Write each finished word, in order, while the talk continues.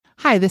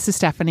Hi, this is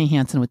Stephanie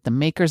Hansen with the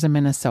Makers of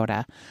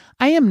Minnesota.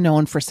 I am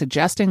known for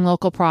suggesting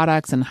local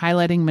products and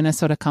highlighting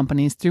Minnesota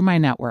companies through my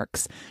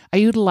networks. I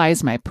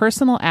utilize my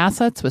personal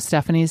assets with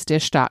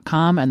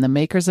stephaniesdish.com and the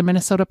Makers of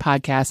Minnesota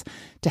podcast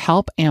to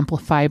help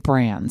amplify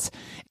brands.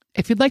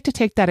 If you'd like to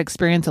take that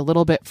experience a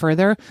little bit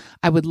further,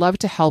 I would love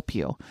to help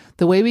you.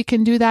 The way we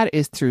can do that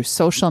is through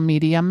social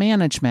media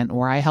management,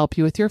 where I help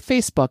you with your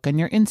Facebook and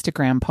your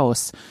Instagram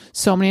posts.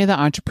 So many of the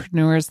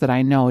entrepreneurs that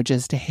I know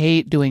just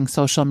hate doing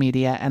social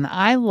media, and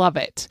I love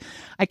it.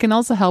 I can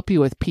also help you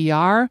with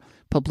PR,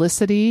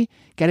 publicity,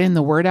 getting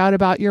the word out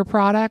about your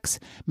products.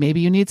 Maybe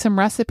you need some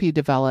recipe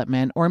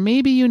development, or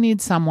maybe you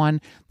need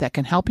someone that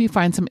can help you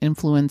find some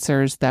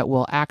influencers that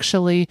will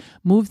actually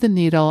move the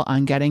needle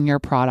on getting your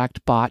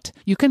product bought.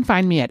 You can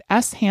find me at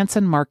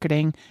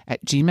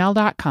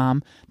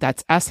shansenmarketing@gmail.com.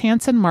 That's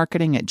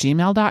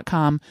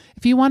shansenmarketing@gmail.com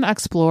if you want to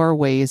explore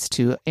ways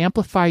to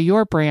amplify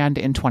your brand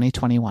in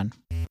 2021.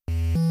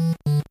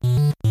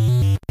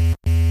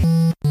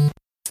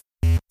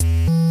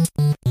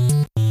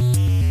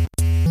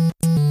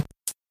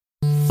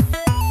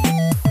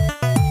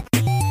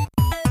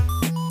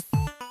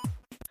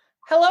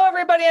 Hello,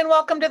 everybody, and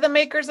welcome to the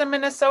Makers of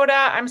Minnesota.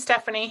 I'm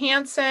Stephanie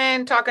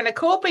Hansen, talking to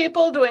cool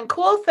people doing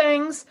cool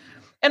things.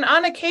 And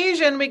on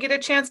occasion, we get a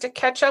chance to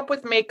catch up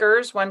with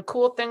makers when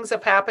cool things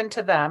have happened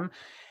to them.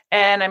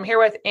 And I'm here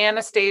with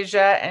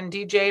Anastasia and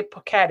DJ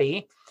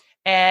Pochetti.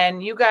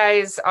 And you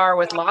guys are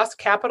with Lost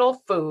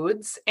Capital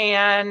Foods.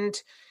 And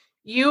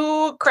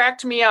you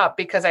cracked me up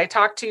because I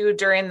talked to you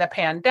during the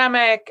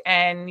pandemic,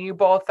 and you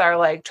both are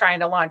like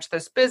trying to launch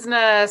this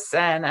business.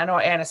 And I know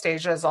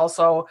Anastasia is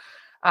also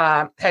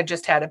had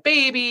just had a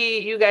baby.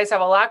 You guys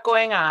have a lot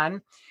going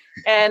on.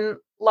 And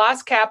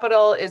Lost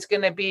Capital is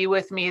going to be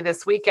with me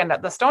this weekend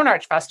at the Stone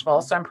Arch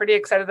Festival. So I'm pretty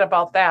excited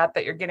about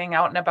that you're getting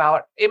out and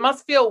about. It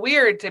must feel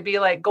weird to be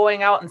like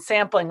going out and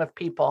sampling with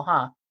people,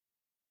 huh?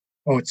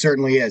 Oh, it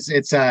certainly is.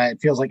 It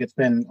feels like it's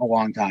been a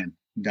long time.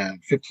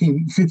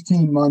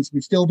 15 months.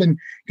 We've still been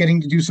getting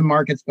to do some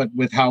markets, but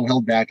with how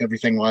held back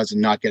everything was and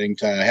not getting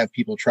to have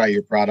people try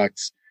your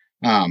products,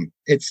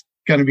 it's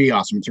going to be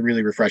awesome. It's a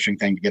really refreshing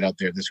thing to get out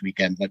there this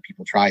weekend, let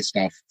people try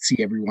stuff,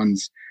 see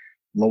everyone's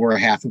lower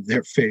half of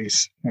their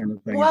face kind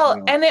of thing.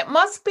 Well, and it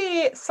must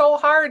be so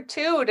hard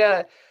too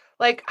to,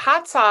 like,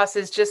 hot sauce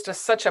is just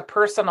such a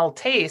personal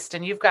taste,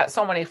 and you've got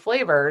so many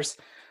flavors.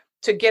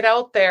 To get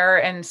out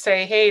there and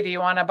say, hey, do you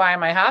want to buy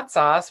my hot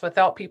sauce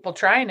without people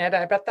trying it?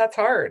 I bet that's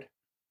hard. I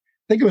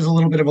think it was a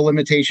little bit of a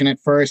limitation at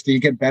first. You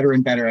get better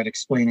and better at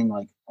explaining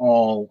like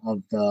all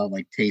of the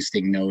like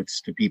tasting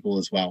notes to people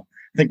as well.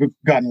 I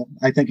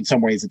think in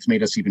some ways it's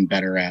made us even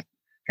better at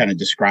kind of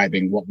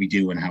describing what we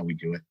do and how we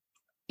do it.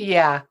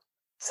 Yeah.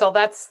 So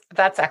that's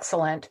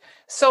excellent.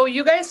 So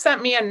you guys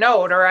sent me a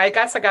note, or I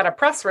guess I got a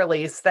press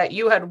release that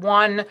you had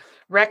won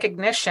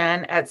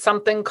recognition at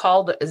something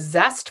called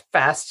Zest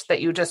Fest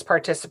that you just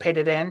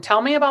participated in.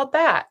 Tell me about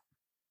that.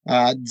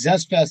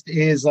 Zest Fest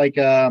is like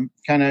a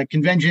kind of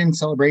convention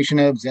celebration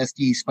of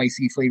zesty,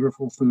 spicy,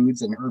 flavorful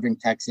foods in Irving,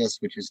 Texas,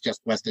 which is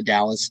just west of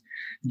Dallas.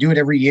 Do it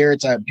every year.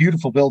 It's a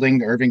beautiful building,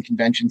 the Irving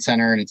Convention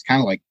Center, and it's kind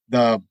of like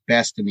the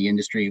best in the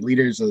industry.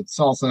 Leaders of the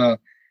salsa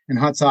and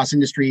hot sauce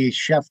industry,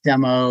 chef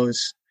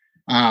demos.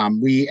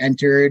 We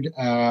entered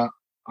our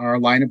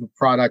lineup of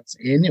products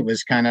in. It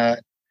was kind of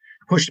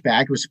pushed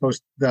back. It was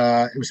supposed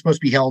to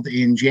be held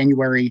in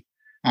January.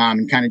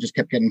 And kind of just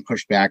kept getting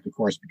pushed back, of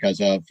course,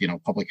 because of,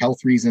 public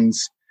health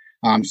reasons.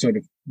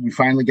 We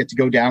finally get to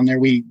go down there.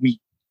 We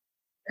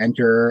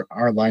enter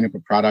our lineup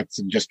of products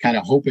and just kind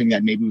of hoping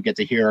that maybe we get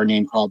to hear our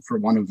name called for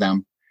one of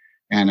them.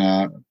 And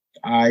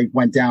I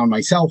went down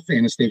myself.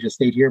 Anastasia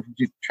stayed here for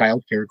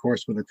childcare, of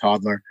course, with a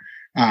toddler.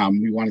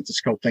 We wanted to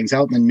scope things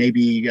out and then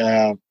maybe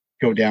go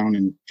down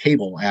and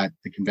table at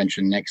the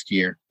convention next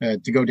year.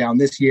 To go down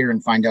this year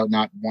and find out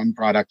not one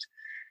product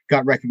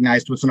got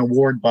recognized with an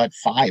award, but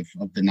 5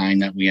 of the 9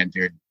 that we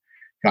entered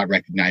got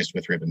recognized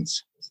with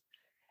ribbons.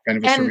 Kind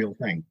of a surreal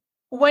thing.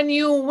 When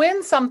you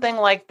win something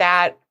like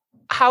that,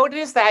 how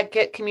does that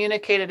get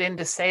communicated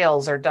into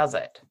sales, or does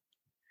it?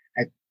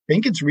 I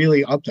think it's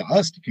really up to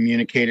us to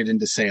communicate it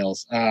into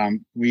sales.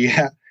 We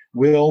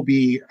will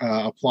be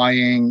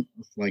applying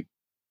like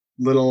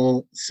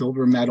little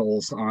silver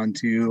medals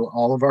onto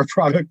all of our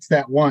products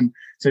that won.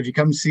 So if you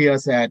come see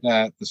us at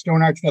the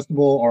Stone Arch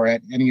Festival or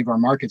at any of our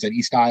markets at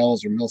East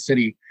Isles or Mill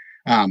City,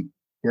 we're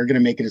going to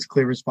make it as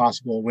clear as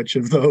possible which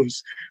of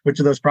those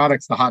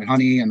products, the hot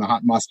honey and the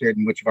hot mustard,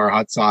 and which of our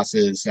hot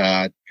sauces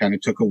kind of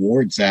took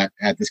awards at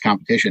this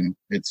competition.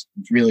 It's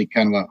really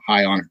kind of a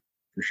high honor.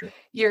 For sure.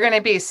 You're going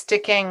to be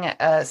sticking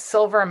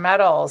silver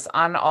medals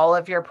on all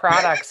of your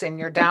products in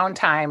your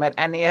downtime at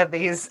any of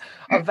these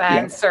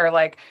events, or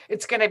like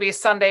it's going to be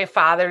Sunday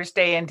Father's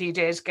Day and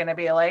DJ's going to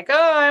be like,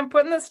 oh, I'm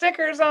putting the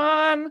stickers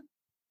on.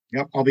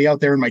 Yep. I'll be out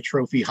there in my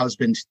trophy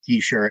husband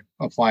t-shirt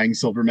applying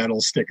silver medal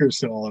stickers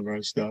to all of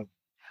our stuff.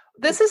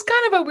 This is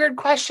kind of a weird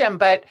question,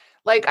 but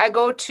Like I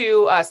go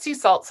to Sea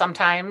Salt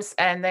sometimes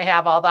and they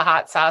have all the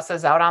hot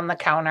sauces out on the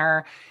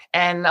counter.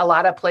 And a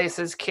lot of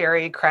places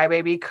carry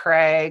Crybaby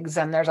Craig's,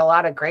 and there's a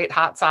lot of great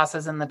hot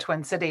sauces in the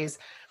Twin Cities.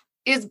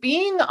 Is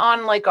being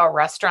on like a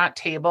restaurant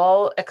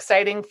table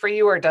exciting for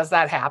you, or does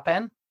that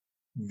happen?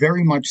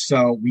 Very much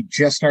so. We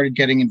just started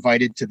getting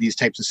invited to these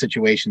types of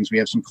situations. We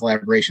have some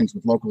collaborations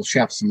with local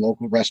chefs and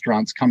local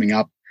restaurants coming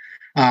up.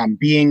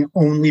 Being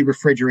only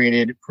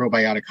refrigerated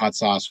probiotic hot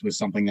sauce was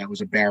something that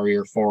was a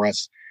barrier for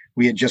us.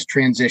 We had just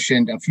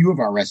transitioned a few of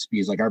our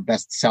recipes, like our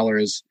best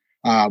sellers.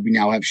 We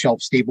now have shelf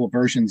stable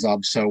versions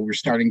of, so we're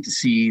starting to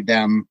see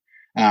them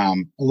a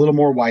little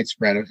more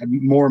widespread,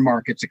 more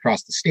markets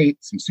across the state,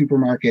 some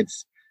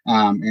supermarkets,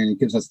 and it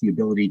gives us the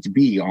ability to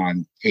be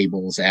on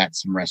tables at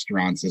some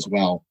restaurants as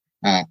well.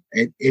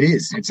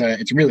 It's a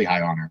really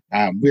high honor.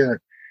 We're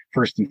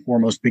first and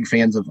foremost big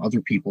fans of other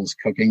people's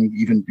cooking,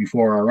 even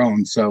before our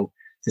own. So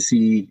to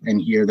see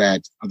and hear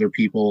that other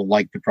people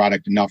like the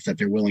product enough that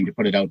they're willing to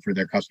put it out for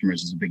their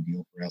customers is a big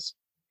deal for us.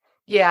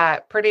 Yeah,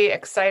 pretty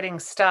exciting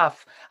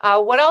stuff.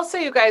 What else are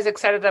you guys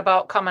excited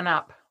about coming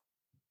up?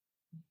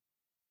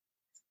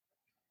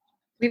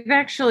 We've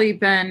actually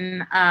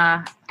been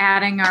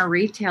adding our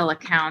retail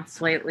accounts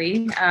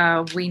lately.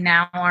 We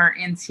now are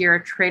in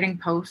Sierra Trading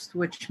Post,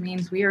 which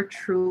means we are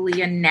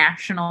truly a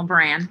national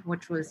brand,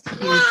 which was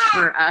huge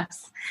for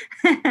us.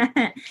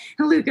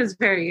 Luke is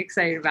very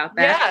excited about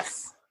that.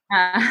 Yes.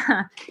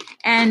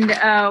 And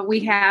we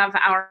have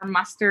our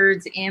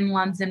mustards in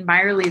Lunds and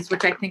Byerly's,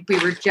 which I think we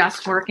were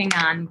just working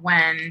on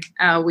when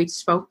we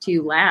spoke to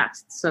you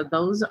last. So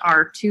those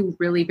are two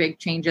really big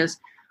changes.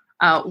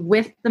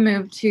 With the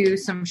move to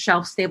some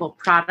shelf-stable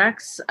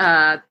products,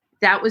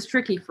 that was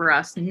tricky for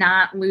us,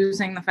 not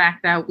losing the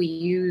fact that we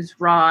use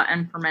raw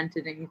and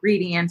fermented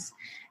ingredients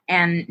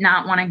and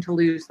not wanting to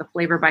lose the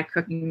flavor by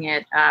cooking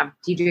it.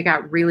 DJ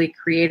got really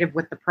creative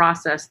with the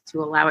process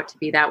to allow it to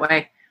be that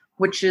way,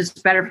 which is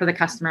better for the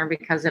customer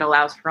because it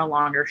allows for a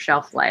longer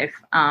shelf life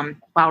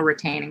while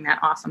retaining that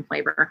awesome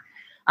flavor.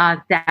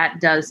 That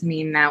does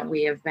mean that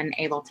we have been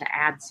able to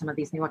add some of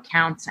these new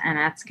accounts, and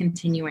that's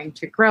continuing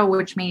to grow,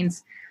 which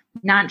means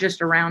not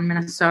just around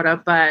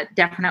Minnesota, but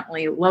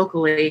definitely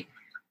locally,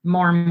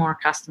 more and more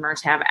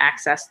customers have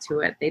access to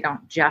it. They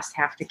don't just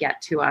have to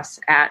get to us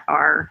at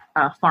our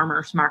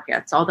farmers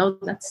markets, although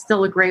that's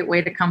still a great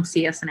way to come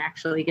see us and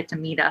actually get to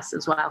meet us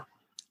as well.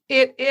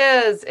 It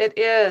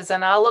is.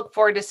 And I'll look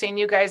forward to seeing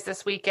you guys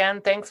this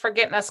weekend. Thanks for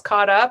getting us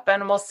caught up,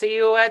 and we'll see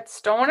you at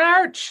Stone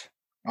Arch.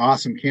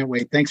 Awesome. Can't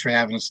wait. Thanks for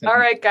having us. All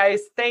right,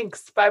 guys.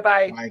 Thanks.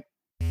 Bye-bye. Bye.